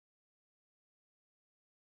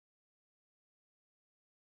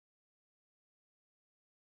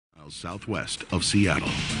Southwest of Seattle.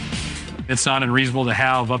 It's not unreasonable to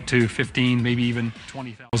have up to 15, maybe even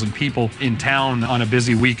 20,000 people in town on a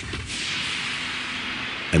busy week.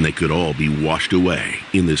 And they could all be washed away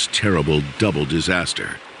in this terrible double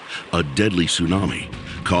disaster. A deadly tsunami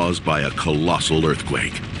caused by a colossal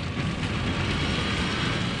earthquake.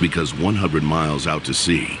 Because 100 miles out to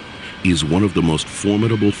sea is one of the most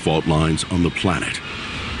formidable fault lines on the planet,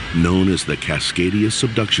 known as the Cascadia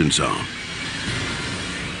Subduction Zone.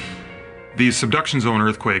 These subduction zone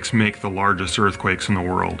earthquakes make the largest earthquakes in the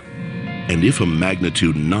world. And if a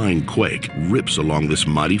magnitude 9 quake rips along this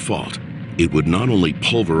mighty fault, it would not only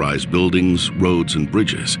pulverize buildings, roads, and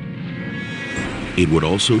bridges, it would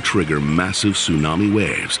also trigger massive tsunami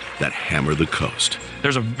waves that hammer the coast.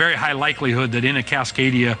 There's a very high likelihood that in a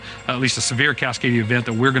Cascadia, at least a severe Cascadia event,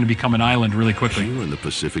 that we're going to become an island really quickly. Here in the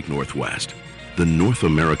Pacific Northwest, the North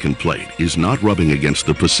American plate is not rubbing against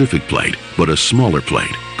the Pacific plate, but a smaller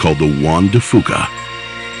plate called the Juan de Fuca.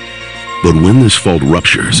 But when this fault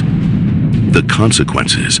ruptures, the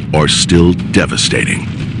consequences are still devastating.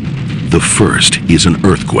 The first is an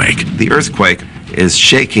earthquake. The earthquake is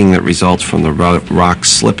shaking that results from the rocks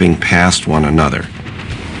slipping past one another.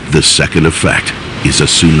 The second effect is a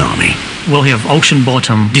tsunami. We'll have ocean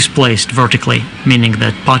bottom displaced vertically, meaning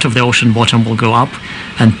that part of the ocean bottom will go up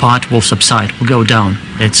and part will subside, will go down.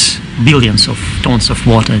 It's billions of tons of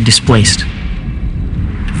water displaced.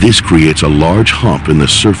 This creates a large hump in the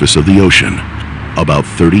surface of the ocean, about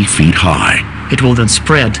 30 feet high. It will then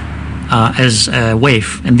spread as a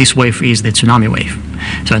wave, and this wave is the tsunami wave.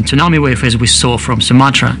 So a tsunami wave, as we saw from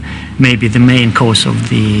Sumatra, may be the main cause of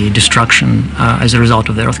the destruction as a result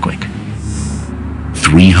of the earthquake.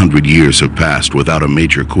 300 years have passed without a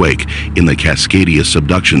major quake in the Cascadia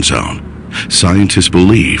Subduction Zone. Scientists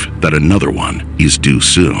believe that another one is due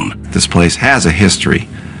soon. This place has a history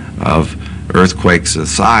of earthquakes the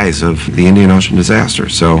size of the Indian Ocean disaster,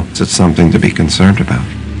 so it's something to be concerned about.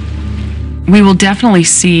 We will definitely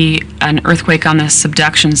see an earthquake on the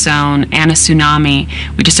subduction zone and a tsunami.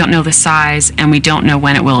 We just don't know the size, and we don't know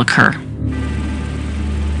when it will occur.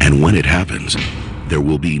 And when it happens, there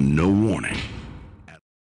will be no warning.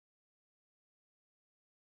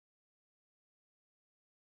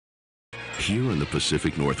 Here in the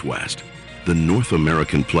Pacific Northwest, the North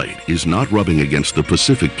American plate is not rubbing against the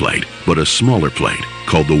Pacific plate, but a smaller plate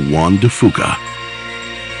called the Juan de Fuca.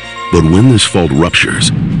 But when this fault ruptures,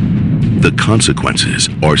 the consequences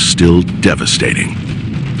are still devastating.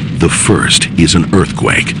 The first is an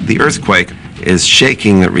earthquake. The earthquake is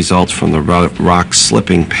shaking that results from the rocks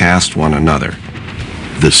slipping past one another.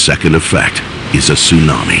 The second effect is a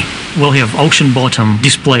tsunami. We'll have ocean bottom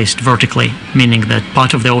displaced vertically, meaning that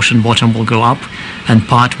part of the ocean bottom will go up and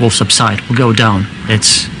part will subside, will go down.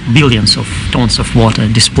 It's billions of tons of water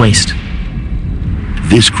displaced.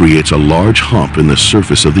 This creates a large hump in the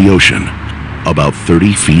surface of the ocean, about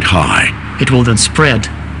 30 feet high. It will then spread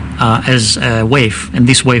as a wave, and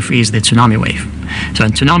this wave is the tsunami wave. So a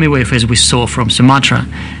tsunami wave, as we saw from Sumatra,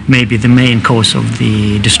 may be the main cause of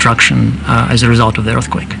the destruction as a result of the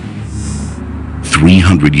earthquake.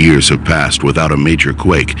 300 years have passed without a major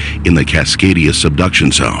quake in the Cascadia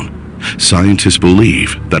Subduction Zone. Scientists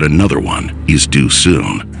believe that another one is due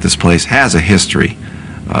soon. This place has a history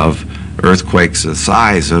of earthquakes the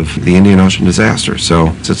size of the Indian Ocean disaster, so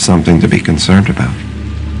it's something to be concerned about.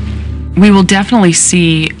 We will definitely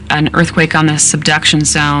see an earthquake on the subduction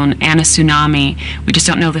zone and a tsunami. We just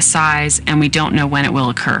don't know the size, and we don't know when it will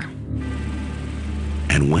occur.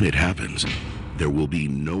 And when it happens, there will be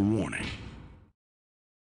no warning.